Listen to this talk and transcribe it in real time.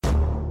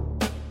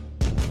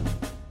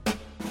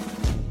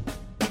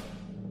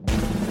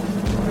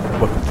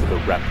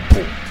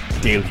Report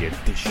Daily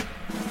Edition,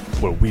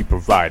 where we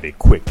provide a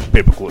quick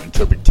biblical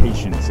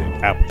interpretations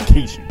and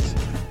applications.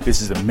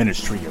 This is a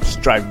ministry of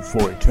striving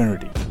for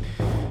eternity.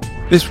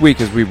 This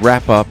week, as we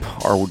wrap up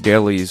our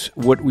dailies,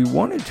 what we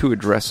wanted to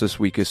address this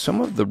week is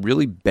some of the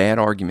really bad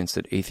arguments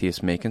that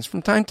atheists make. And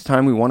from time to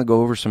time, we want to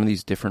go over some of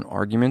these different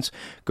arguments,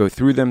 go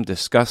through them,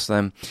 discuss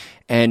them.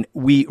 And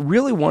we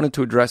really wanted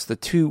to address the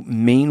two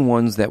main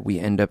ones that we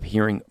end up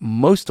hearing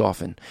most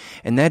often.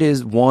 And that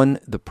is, one,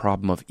 the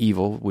problem of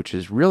evil, which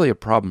is really a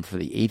problem for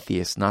the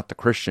atheist, not the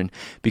Christian,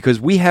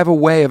 because we have a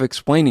way of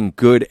explaining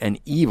good and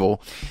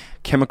evil.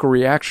 Chemical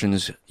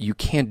reactions, you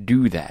can't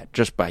do that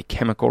just by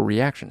chemical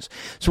reactions.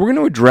 So we're going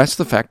to address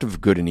the fact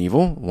of good and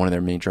evil, one of their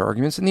major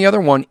arguments. And the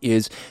other one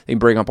is, they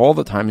bring up all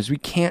the time, is we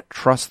can't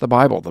trust the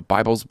Bible. The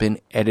Bible's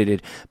been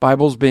edited.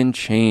 Bible's been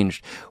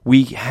changed.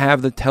 We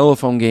have the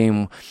telephone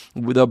game.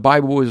 The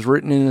Bible was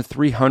written in the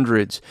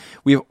 300s.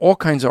 We have all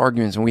kinds of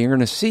arguments. And we are going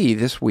to see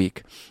this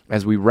week,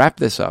 as we wrap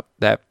this up,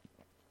 that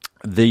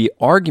the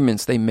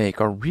arguments they make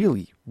are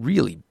really,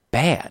 really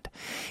bad.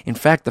 In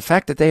fact, the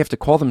fact that they have to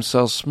call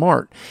themselves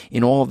smart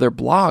in all of their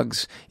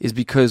blogs is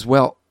because,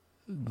 well,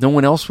 no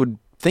one else would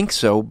think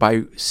so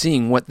by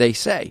seeing what they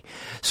say.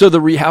 So the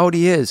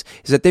reality is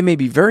that they may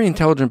be very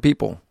intelligent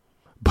people,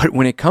 but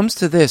when it comes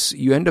to this,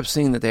 you end up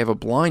seeing that they have a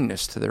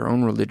blindness to their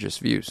own religious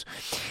views.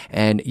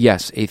 And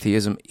yes,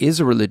 atheism is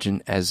a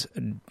religion,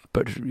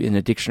 but in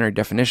a dictionary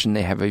definition,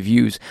 they have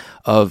views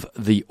of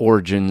the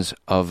origins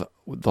of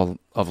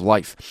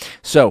life.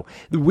 So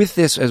with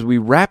this, as we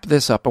wrap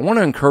this up, I want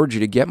to encourage you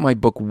to get my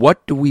book,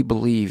 What Do We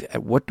Believe,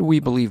 at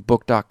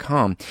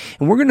whatdowebelievebook.com.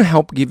 And we're going to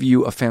help give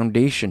you a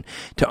foundation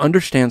to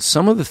understand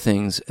some of the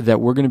things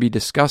that we're going to be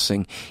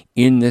discussing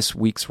in this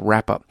week's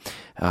wrap-up.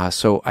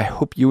 So I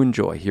hope you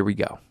enjoy. Here we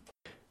go.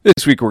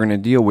 This week we're going to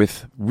deal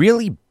with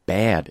really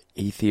bad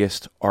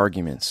atheist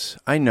arguments.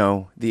 I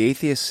know the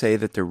atheists say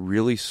that they're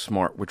really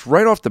smart, which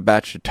right off the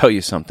bat should tell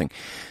you something.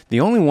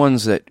 The only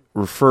ones that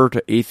refer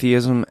to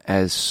atheism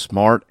as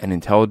smart and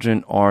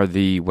intelligent are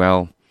the,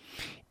 well,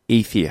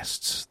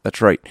 atheists. That's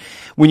right.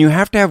 When you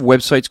have to have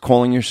websites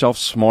calling yourself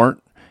smart,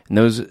 and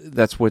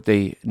that's what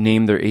they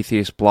name their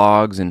atheist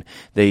blogs, and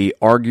they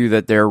argue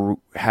that they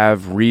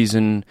have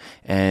reason,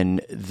 and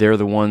they're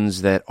the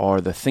ones that are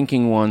the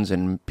thinking ones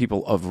and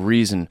people of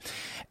reason.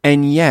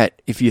 And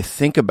yet, if you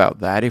think about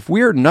that, if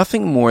we are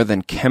nothing more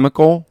than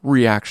chemical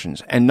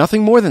reactions, and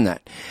nothing more than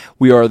that,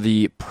 we are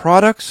the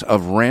products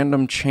of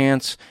random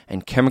chance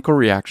and chemical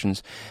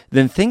reactions,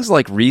 then things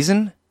like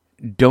reason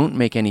don't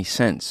make any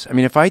sense. I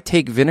mean, if I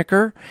take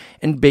vinegar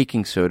and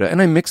baking soda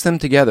and I mix them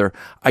together,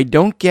 I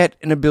don't get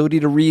an ability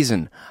to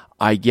reason.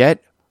 I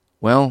get,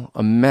 well,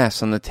 a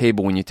mess on the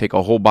table when you take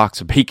a whole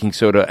box of baking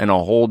soda and a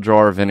whole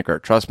jar of vinegar.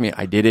 Trust me,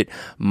 I did it.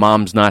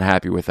 Mom's not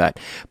happy with that.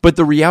 But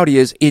the reality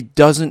is, it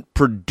doesn't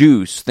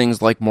produce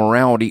things like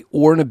morality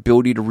or an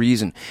ability to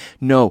reason.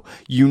 No,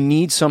 you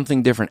need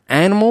something different.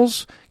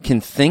 Animals can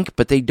think,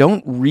 but they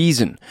don't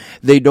reason.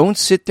 They don't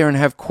sit there and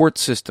have court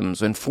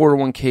systems and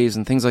 401ks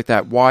and things like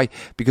that. Why?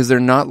 Because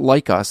they're not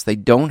like us. They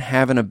don't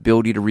have an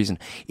ability to reason.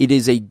 It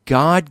is a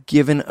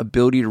God-given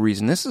ability to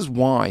reason. This is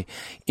why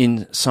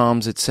in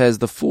Psalms it says,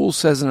 the fool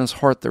says in his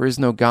heart, there is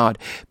no God.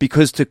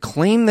 Because to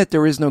claim that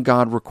there is no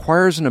God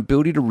requires an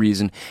ability to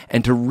reason.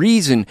 And to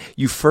reason,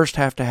 you first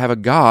have to have a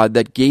God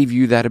that gave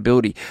you that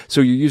ability.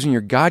 So you're using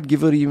your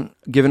God-given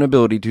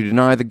ability to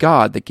deny the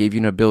God that gave you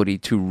an ability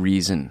to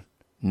reason.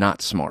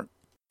 Not smart.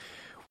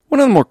 One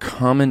of the more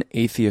common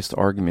atheist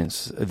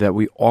arguments that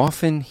we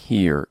often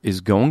hear is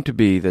going to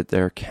be that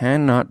there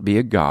cannot be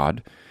a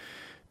God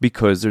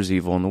because there's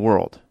evil in the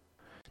world.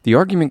 The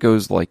argument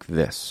goes like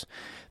this.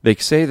 They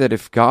say that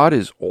if God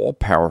is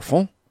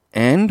all-powerful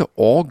and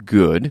all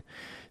good,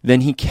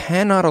 then he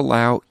cannot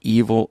allow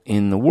evil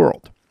in the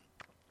world.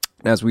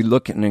 As we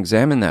look and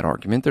examine that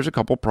argument, there's a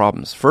couple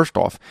problems. First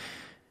off,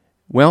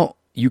 well,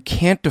 you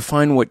can't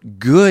define what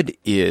good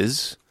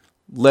is,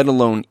 let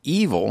alone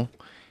evil,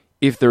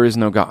 if there is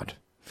no God.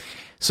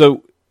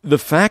 So the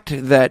fact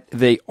that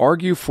they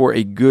argue for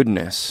a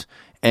goodness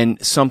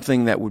and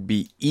something that would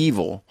be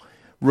evil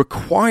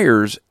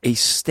requires a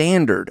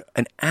standard,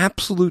 an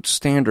absolute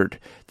standard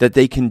that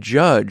they can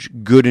judge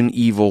good and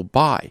evil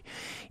by.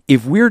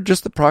 If we're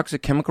just the products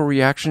of chemical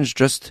reactions,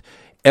 just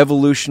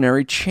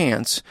evolutionary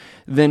chance,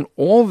 then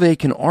all they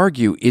can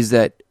argue is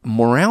that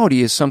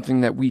morality is something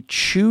that we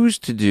choose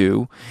to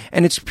do,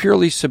 and it's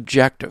purely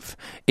subjective.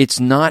 It's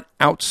not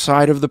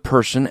outside of the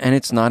person, and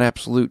it's not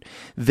absolute.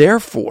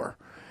 Therefore,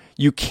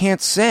 you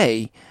can't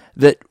say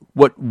that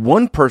what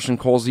one person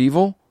calls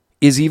evil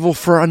is evil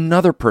for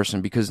another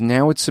person, because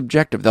now it's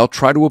subjective. They'll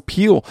try to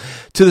appeal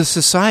to the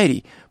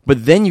society.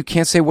 But then you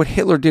can't say what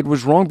Hitler did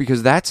was wrong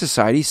because that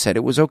society said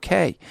it was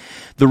okay.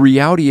 The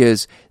reality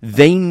is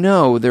they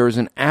know there is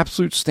an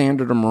absolute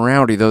standard of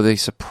morality, though they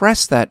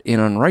suppress that in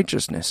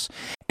unrighteousness.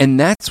 And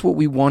that's what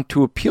we want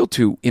to appeal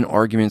to in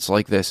arguments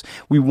like this.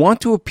 We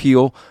want to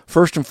appeal,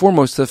 first and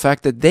foremost, to the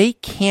fact that they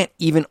can't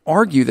even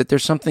argue that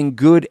there's something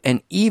good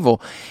and evil.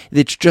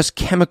 It's just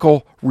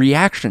chemical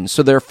reactions.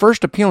 So they're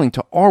first appealing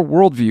to our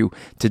worldview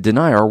to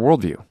deny our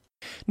worldview.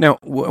 Now,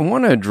 I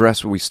want to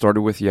address what we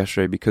started with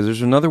yesterday, because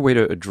there's another way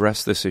to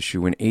address this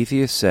issue when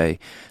atheists say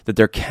that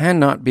there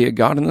cannot be a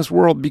God in this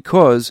world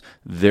because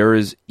there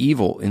is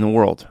evil in the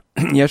world.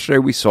 Yesterday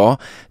we saw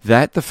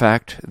that the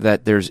fact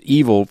that there's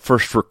evil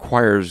first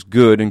requires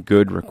good, and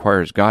good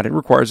requires God. It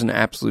requires an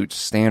absolute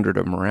standard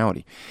of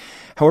morality.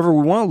 However,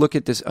 we want to look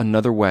at this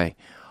another way.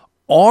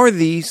 Are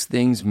these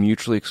things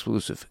mutually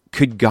exclusive?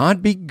 Could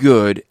God be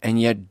good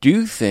and yet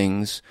do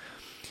things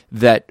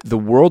that the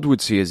world would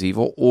see as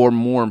evil? Or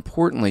more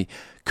importantly,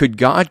 could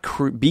God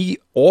be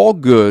all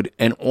good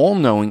and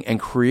all-knowing and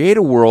create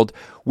a world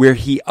where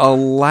he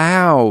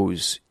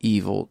allows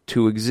evil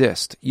to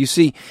exist? You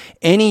see,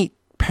 any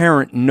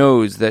parent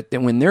knows that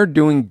when they're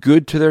doing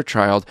good to their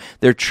child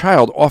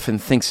often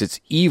thinks it's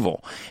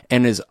evil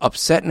and is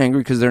upset and angry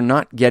because they're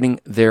not getting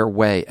their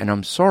way. And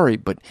I'm sorry,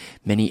 but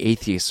many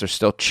atheists are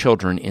still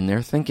children in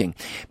their thinking,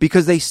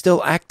 because they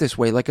still act this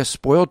way, like a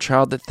spoiled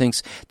child that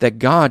thinks that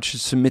God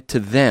should submit to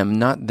them,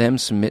 not them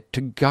submit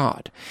to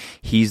God.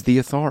 He's the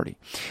authority.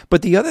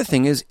 But the other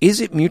thing is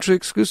it mutually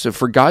exclusive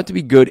for God to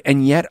be good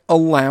and yet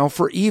allow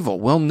for evil?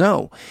 Well,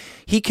 no.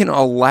 He can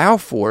allow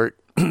for it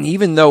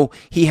even though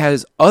he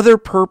has other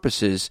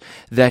purposes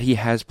that he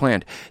has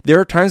planned. There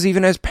are times,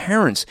 even as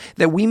parents,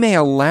 that we may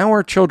allow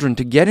our children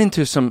to get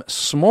into some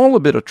small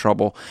bit of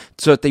trouble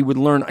so that they would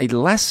learn a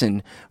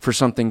lesson for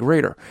something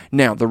greater.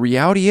 Now, the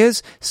reality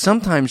is,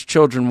 sometimes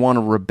children want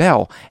to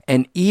rebel,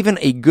 and even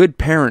a good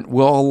parent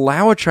will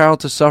allow a child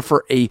to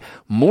suffer a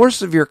more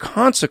severe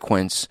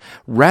consequence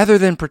rather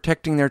than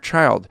protecting their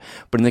child.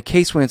 But in the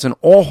case when it's an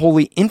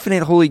all-holy,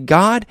 infinite holy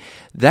God,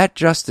 that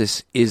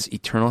justice is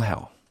eternal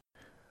hell.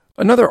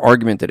 Another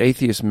argument that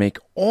atheists make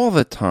all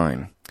the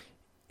time,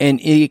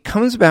 and it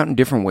comes about in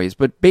different ways,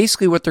 but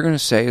basically what they're going to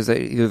say is that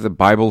either the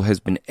Bible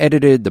has been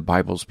edited, the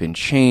Bible's been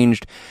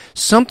changed,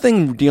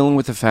 something dealing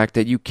with the fact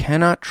that you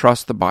cannot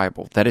trust the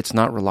Bible, that it's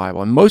not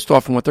reliable. And most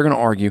often what they're going to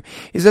argue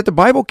is that the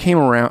Bible came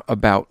around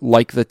about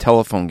like the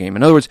telephone game.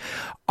 In other words,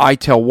 I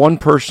tell one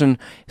person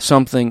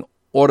something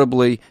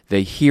audibly,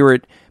 they hear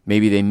it,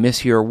 maybe they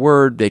mishear a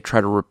word, they try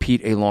to repeat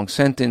a long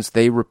sentence,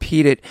 they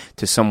repeat it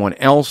to someone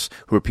else,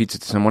 who repeats it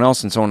to someone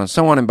else, and so on and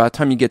so on, and by the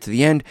time you get to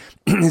the end,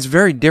 it's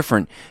very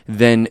different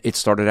than it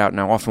started out.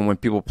 Now, often when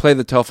people play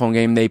the telephone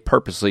game, they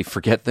purposely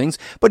forget things,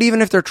 but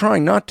even if they're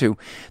trying not to,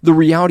 the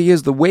reality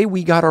is the way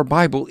we got our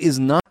Bible is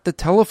not the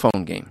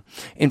telephone game.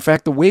 In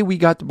fact, the way we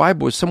got the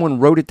Bible is someone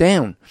wrote it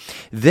down.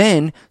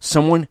 Then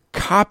someone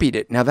copied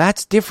it. Now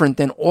that's different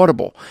than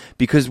Audible,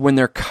 because when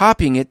they're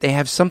copying it, they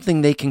have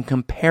something they can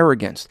compare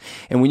against.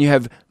 And when you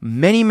have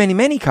many, many,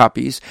 many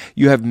copies,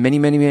 you have many,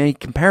 many, many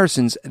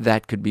comparisons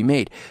that could be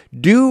made.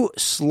 Do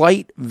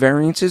slight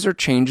variances or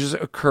changes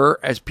occur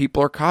as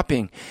people are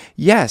copying?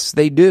 Yes,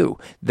 they do.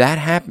 That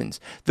happens.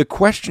 The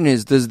question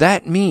is, does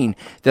that mean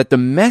that the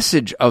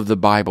message of the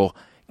Bible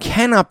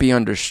cannot be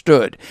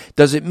understood?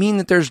 Does it mean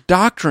that there's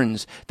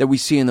doctrines that we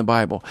see in the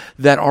Bible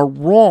that are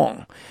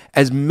wrong,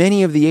 as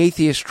many of the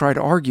atheists try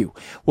to argue?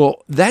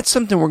 Well, that's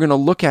something we're going to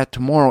look at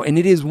tomorrow, and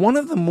it is one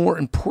of the more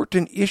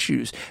important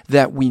issues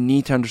that we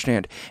need to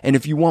understand. And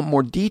if you want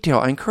more detail,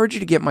 I encourage you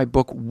to get my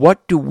book,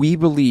 What Do We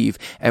Believe,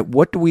 at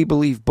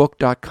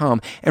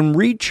whatdowebelievebook.com, and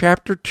read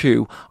chapter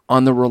 2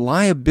 on the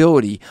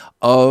reliability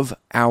of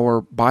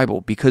our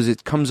Bible, because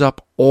it comes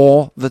up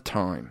all the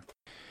time.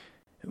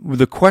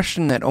 The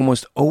question that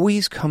almost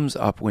always comes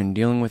up when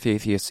dealing with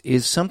atheists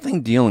is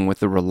something dealing with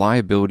the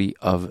reliability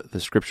of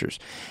the scriptures.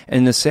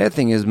 And the sad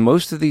thing is,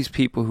 most of these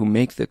people who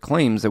make the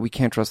claims that we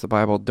can't trust the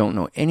Bible don't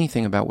know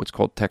anything about what's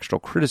called textual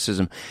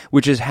criticism,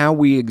 which is how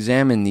we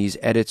examine these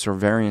edits or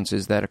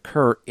variances that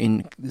occur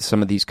in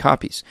some of these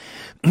copies.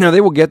 Now, they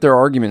will get their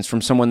arguments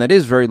from someone that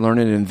is very learned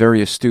and very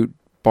astute,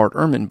 Bart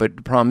Ehrman, but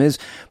the problem is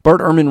Bart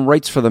Ehrman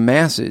writes for the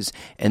masses,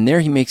 and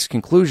there he makes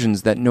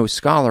conclusions that no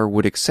scholar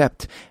would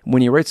accept.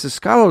 When he writes the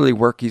scholarly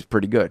work, he's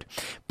pretty good.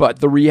 But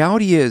the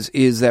reality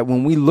is that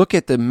when we look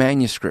at the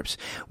manuscripts,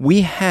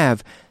 we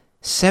have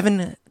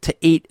 7,000 to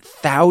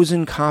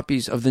 8,000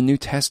 copies of the New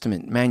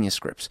Testament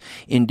manuscripts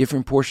in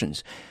different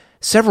portions.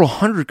 Several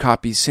hundred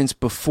copies since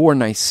before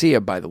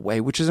Nicaea, by the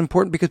way, which is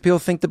important because people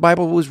think the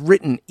Bible was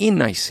written in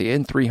Nicaea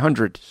in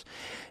 300s.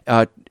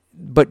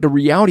 But the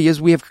reality is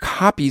we have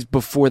copies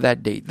before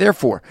that date.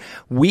 Therefore,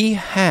 we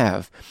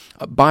have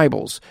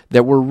Bibles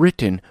that were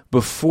written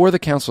before the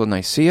Council of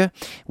Nicaea.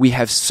 We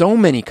have so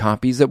many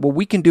copies that what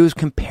we can do is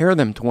compare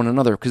them to one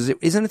another, because it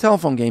isn't a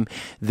telephone game.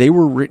 They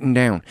were written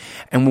down.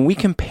 And when we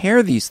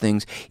compare these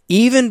things,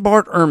 even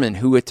Bart Ehrman,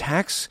 who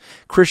attacks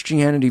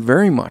Christianity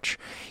very much,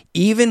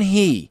 even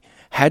he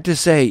had to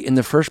say in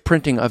the first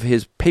printing of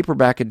his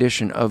paperback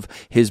edition of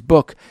his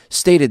book,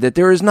 stated that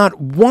there is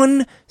not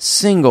one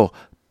single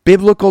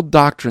biblical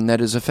doctrine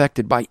that is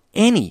affected by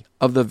any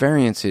of the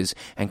variances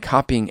and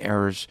copying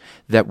errors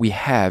that we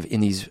have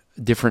in these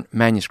different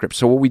manuscripts.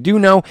 So what we do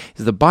know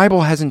is the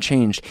Bible hasn't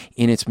changed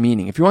in its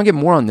meaning. If you want to get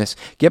more on this,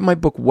 get my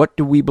book, What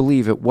Do We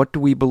Believe, at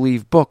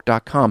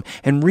whatdowebelievebook.com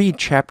and read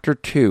chapter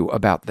 2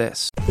 about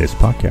this. This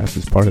podcast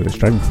is part of the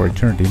Striving for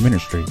Eternity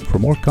ministry. For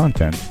more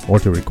content or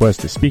to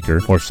request a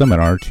speaker or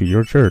seminar to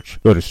your church,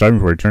 go to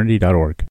strivingforeternity.org.